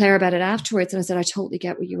spoke to Claire about it afterwards, and I said, I totally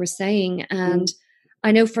get what you were saying. And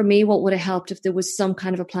I know for me, what would have helped if there was some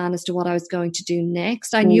kind of a plan as to what I was going to do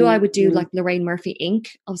next. I knew I would do like Lorraine Murphy Inc.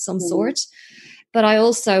 of some sort. But I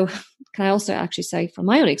also actually say from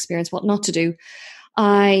my own experience what not to do.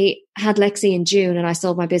 I had Lexi in June, and I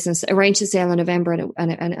sold my business, arranged a sale in November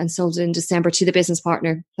and sold it in December to the business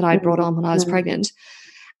partner that I brought on when I was pregnant.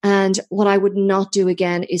 And what I would not do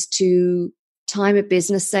again is to time a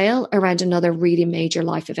business sale around another really major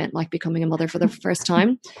life event, like becoming a mother for the first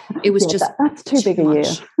time. It was that's too big a year.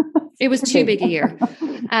 It was too big a year.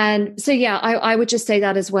 And so, yeah, I would just say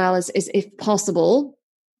that as well, as if possible,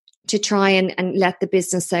 to try and let the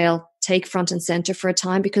business sale take front and center for a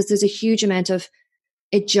time, because there's a huge amount of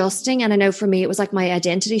adjusting. And I know for me, it was like my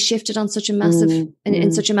identity shifted on such a massive,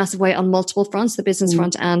 in such a massive way on multiple fronts, the business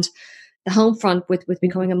front and the home front with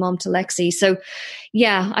becoming a mom to Lexi. So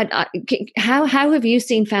yeah, how have you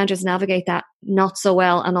seen founders navigate that not so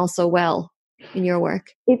well and also well in your work?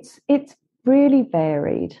 It's really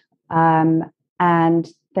varied.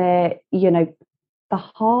 And there, the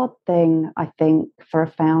hard thing I think for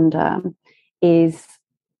a founder is,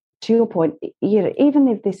 to your point, even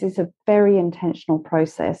if this is a very intentional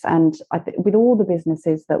process, and I think with all the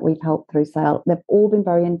businesses that we've helped through sale, they've all been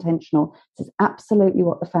very intentional. This is absolutely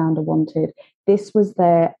what the founder wanted. This was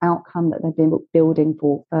their outcome that they've been building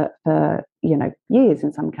for years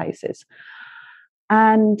in some cases.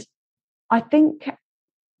 And I think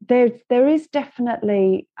there is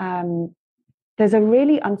definitely there's a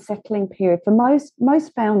really unsettling period for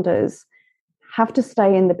most founders. Have to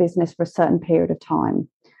stay in the business for a certain period of time.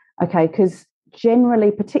 Okay, because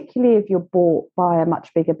generally, particularly if you're bought by a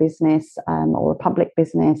much bigger business or a public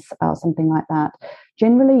business or something like that,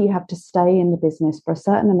 generally you have to stay in the business for a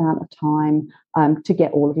certain amount of time to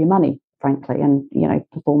get all of your money, frankly, and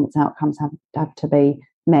performance outcomes have to be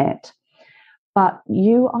met. But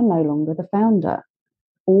you are no longer the founder.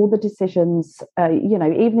 All the decisions,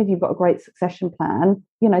 even if you've got a great succession plan,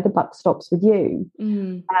 the buck stops with you.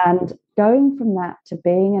 And going from that to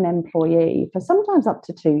being an employee for sometimes up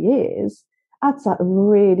to 2 years, that's a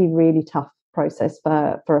really, really tough process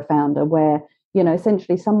for a founder, where,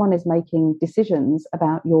 essentially someone is making decisions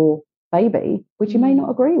about your baby, which you may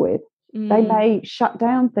not agree with. They may shut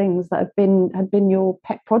down things that had been your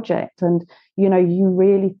pet project, and you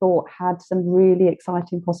really thought had some really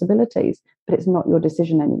exciting possibilities, but it's not your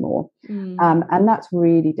decision anymore. And that's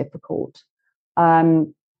really difficult.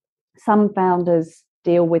 Some founders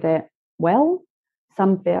deal with it well.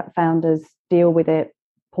 Some founders deal with it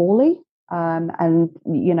poorly, and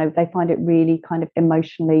they find it really kind of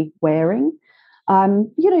emotionally wearing. I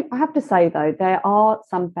have to say, though, there are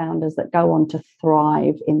some founders that go on to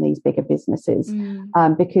thrive in these bigger businesses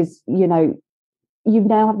because, you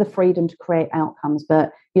now have the freedom to create outcomes,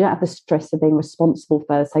 but you don't have the stress of being responsible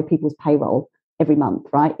for, say, people's payroll every month,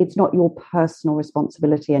 right? It's not your personal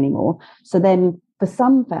responsibility anymore. So then for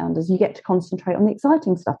some founders, you get to concentrate on the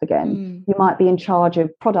exciting stuff again. You might be in charge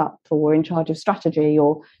of product or in charge of strategy,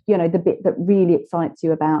 or, the bit that really excites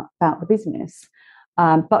you about the business.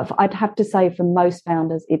 But I'd have to say for most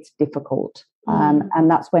founders, it's difficult.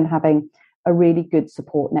 And that's when having a really good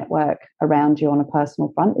support network around you on a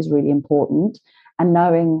personal front is really important. And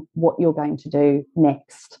knowing what you're going to do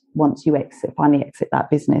next once you finally exit that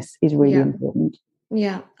business is really important.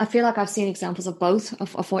 Yeah, I feel like I've seen examples of both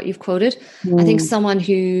of what you've quoted. I think someone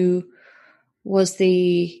who was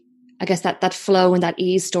that flow and that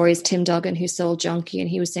ease story is Tim Duggan, who sold Junkie. And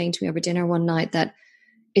he was saying to me over dinner one night that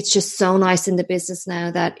it's just so nice in the business now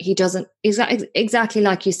that he doesn't, exactly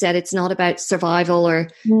like you said, it's not about survival or,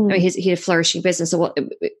 he had a flourishing business. So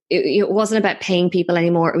it wasn't about paying people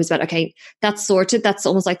anymore. It was about, okay, that's sorted. That's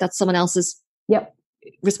almost like that's someone else's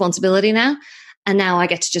responsibility now. And now I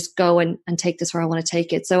get to just go and take this where I want to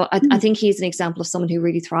take it. So I think he's an example of someone who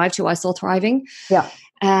really thrived, who I saw thriving. Yeah.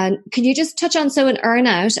 And can you just touch on, so an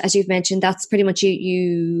earnout, as you've mentioned, that's pretty much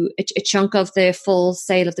a chunk of the full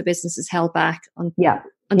sale of the business is held back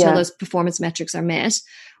until those performance metrics are met.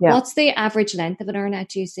 Yeah. What's the average length of an earnout,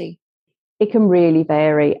 do you see? It can really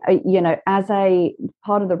vary. As a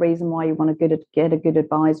part of the reason why you want to get a good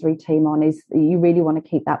advisory team on is you really want to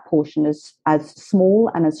keep that portion as small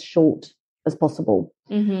and as short as possible.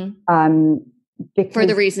 Because for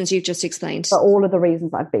the reasons you've just explained. For all of the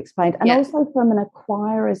reasons I've explained. And also from an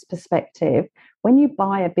acquirer's perspective, when you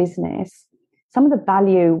buy a business, some of the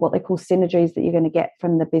value, what they call synergies that you're going to get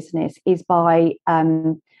from the business is by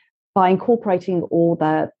incorporating all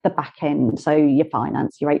the back end, so your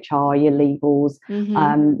finance, your HR, your legals,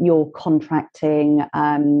 your contracting,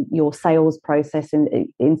 your sales process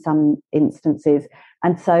in some instances.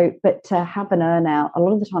 And so, but to have an earn out, a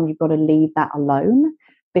lot of the time you've got to leave that alone,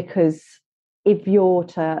 because if you're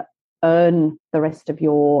to earn the rest of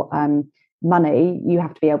your money, you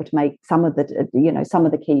have to be able to make some of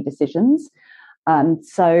the key decisions.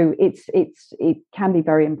 So it can be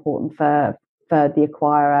very important for the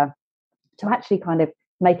acquirer to actually kind of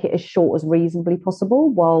make it as short as reasonably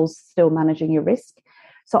possible while still managing your risk.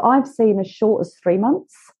 So I've seen as short as 3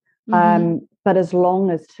 months, but as long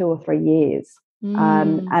as 2 or 3 years.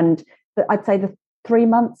 And I'd say the 3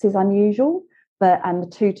 months is unusual, and the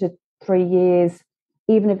 2 to 3 years,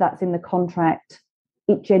 even if that's in the contract,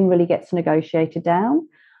 it generally gets negotiated down.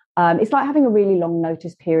 It's like having a really long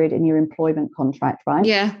notice period in your employment contract, right?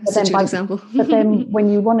 Yeah, such a good example. But then when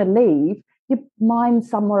you want to leave, you mine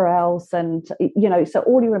somewhere else, and so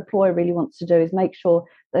all your employer really wants to do is make sure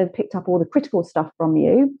they've picked up all the critical stuff from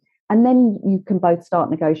you, and then you can both start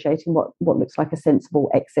negotiating what looks like a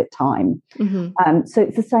sensible exit time. So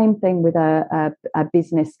it's the same thing with a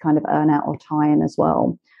business kind of earn out or tie-in as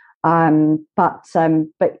well. But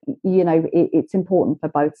it's important for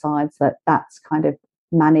both sides that that's kind of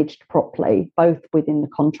managed properly, both within the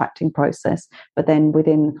contracting process, but then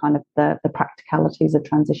within kind of the practicalities of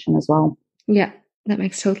transition as well. Yeah, that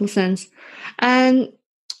makes total sense.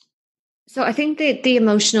 So I think the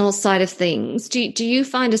emotional side of things, do you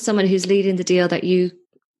find as someone who's leading the deal that you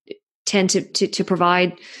tend to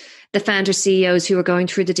provide the founder CEOs who are going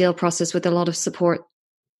through the deal process with a lot of support,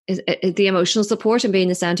 is the emotional support and being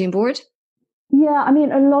the sounding board? Yeah, I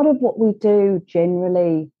mean, a lot of what we do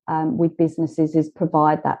generally with businesses is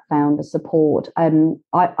provide that founder support. I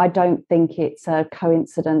don't think it's a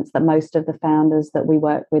coincidence that most of the founders that we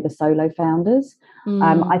work with are solo founders.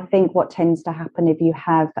 I think what tends to happen if you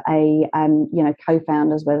have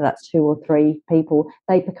co-founders, whether that's 2 or 3 people,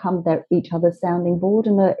 they become each other's sounding board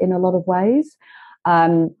in a lot of ways.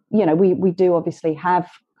 We do obviously have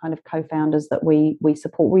kind of co-founders that we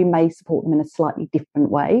support. We may support them in a slightly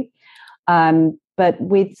different way. But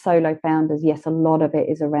with solo founders, yes, a lot of it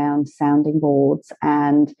is around sounding boards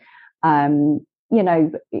and, in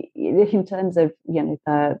terms of,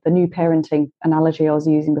 the new parenting analogy I was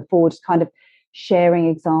using before, just kind of sharing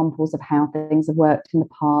examples of how things have worked in the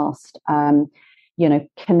past,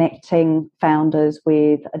 connecting founders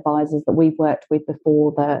with advisors that we've worked with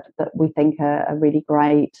before that we think are really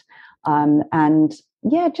great. Just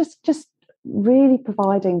really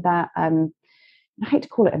providing that, I hate to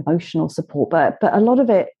call it emotional support, but a lot of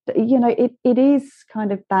it, it is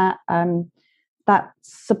kind of that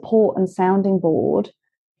support and sounding board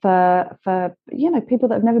for people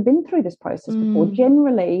that have never been through this process before.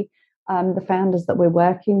 Generally, the founders that we're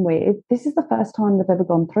working with, this is the first time they've ever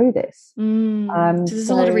gone through this. So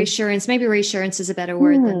there's a lot of reassurance. Maybe reassurance is a better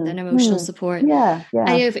word than emotional support. Yeah.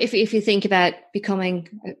 And if you think about becoming,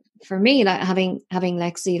 for me, like having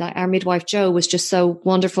Lexi, like our midwife Jo was just so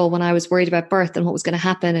wonderful when I was worried about birth and what was going to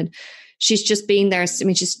happen, and she's just been there. I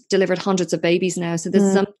mean, she's delivered hundreds of babies now, so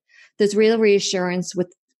there's real reassurance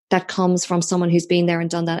that comes from someone who's been there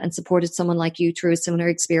and done that and supported someone like you through a similar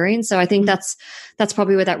experience. So I think that's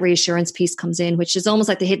probably where that reassurance piece comes in, which is almost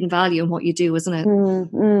like the hidden value in what you do, isn't it?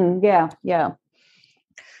 Yeah.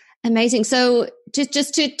 Amazing. So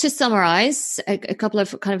just to summarize a couple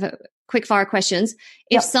of kind of quick fire questions.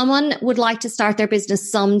 If someone would like to start their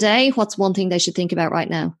business someday, what's one thing they should think about right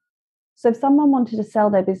now? So if someone wanted to sell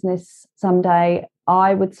their business someday,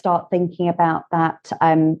 I would start thinking about that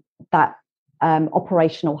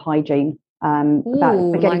operational hygiene,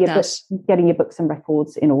 about getting your books and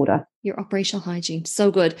records in order. Your operational hygiene,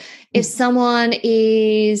 so good. If someone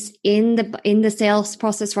is in the sales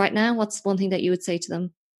process right now, what's one thing that you would say to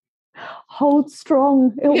them? Hold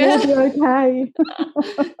strong. It will be okay.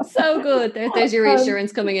 So good. There's your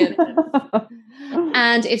reassurance coming in.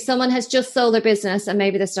 And if someone has just sold their business and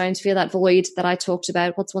maybe they're starting to feel that void that I talked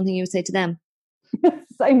about, what's one thing you would say to them?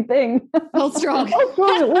 Same thing. Hold strong. Hold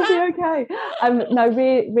strong. It will be okay. No,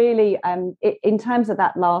 really. In terms of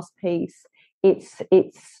that last piece, it's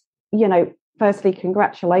firstly,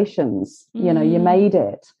 congratulations. You made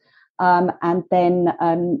it. and then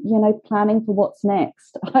planning for what's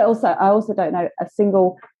next. I also don't know a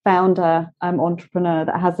single founder entrepreneur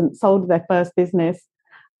that hasn't sold their first business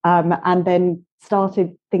and then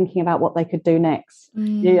started thinking about what they could do next.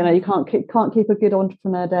 You can't keep a good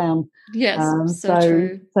entrepreneur down. Yes, so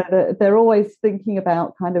true. So they're always thinking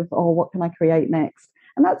about kind of, what can I create next?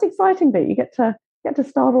 And that's exciting that you get to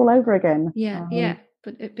start all over again. Yeah.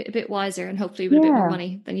 But a bit wiser and hopefully with a bit more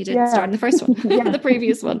money than you did starting the first one, the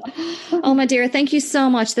previous one. Oh, my dear, thank you so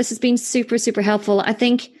much. This has been super, super helpful. I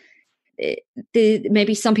think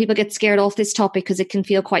maybe some people get scared off this topic because it can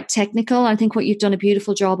feel quite technical. I think what you've done a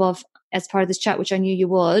beautiful job of as part of this chat, which I knew you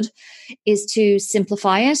would, is to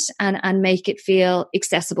simplify it and make it feel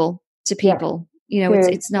accessible to people.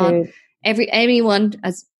 It's not anyone,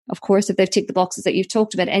 as of course, if they've ticked the boxes that you've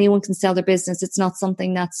talked about, anyone can sell their business. It's not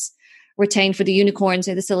something that's retained for the unicorns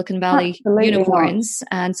or the Silicon Valley unicorns.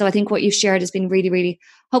 Not. And so I think what you've shared has been really, really,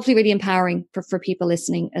 hopefully really empowering for people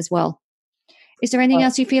listening as well. Is there anything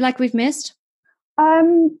else you feel like we've missed?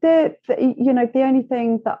 The only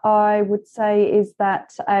thing that I would say is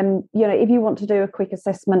that, if you want to do a quick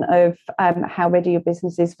assessment of how ready your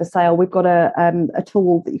business is for sale, we've got a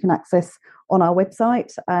tool that you can access on our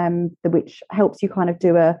website, which helps you kind of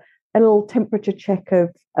do a little temperature check of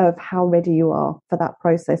how ready you are for that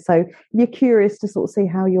process. So if you're curious to sort of see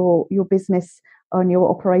how your business and your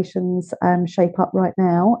operations shape up right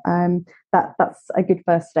now, that's a good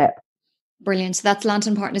first step. Brilliant. So that's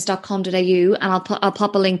lanternpartners.com.au, and I'll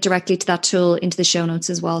pop a link directly to that tool into the show notes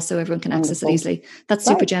as well, so everyone can access it easily. That's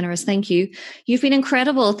super generous. Thank you. You've been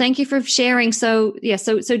incredible. Thank you for sharing so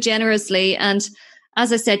generously. And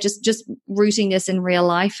as I said, just rooting this in real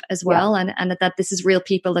life as well, and that this is real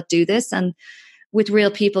people that do this, and with real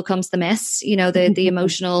people comes the mess. The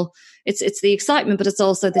emotional. It's the excitement, but it's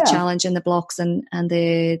also the challenge and the blocks and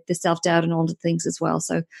the self-doubt and all the things as well.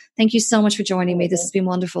 So thank you so much for joining me. This has been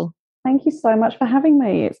wonderful. Thank you so much for having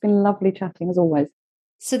me. It's been lovely chatting as always.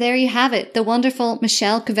 So there you have it, the wonderful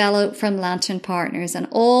Michelle Kvello from Lantern Partners and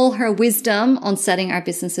all her wisdom on setting our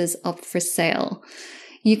businesses up for sale.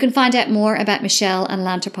 You can find out more about Michelle and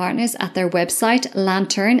Lantern Partners at their website,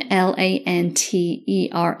 lantern,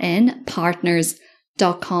 LANTERN,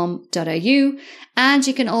 partners.com.au. And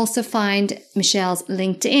you can also find Michelle's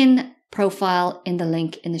LinkedIn profile in the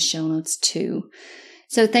link in the show notes too.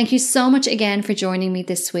 So thank you so much again for joining me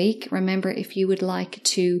this week. Remember, if you would like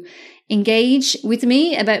to engage with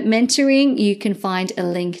me about mentoring, you can find a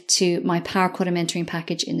link to my Power Quota mentoring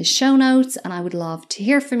package in the show notes. And I would love to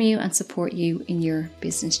hear from you and support you in your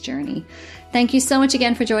business journey. Thank you so much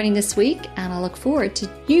again for joining this week. And I look forward to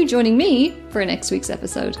you joining me for next week's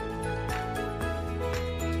episode.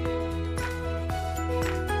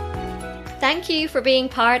 Thank you for being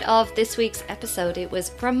part of this week's episode. It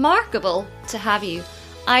was remarkable to have you.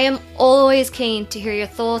 I am always keen to hear your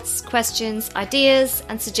thoughts, questions, ideas,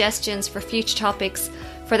 and suggestions for future topics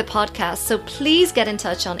for the podcast. So please get in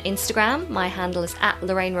touch on Instagram. My handle is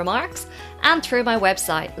 @LorraineRemarks, and through my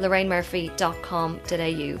website,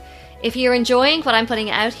 lorrainemurphy.com.au. If you're enjoying what I'm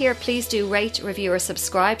putting out here, please do rate, review, or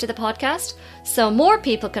subscribe to the podcast so more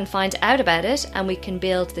people can find out about it and we can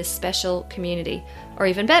build this special community. Or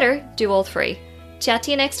even better, do all three. Chat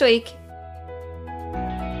to you next week.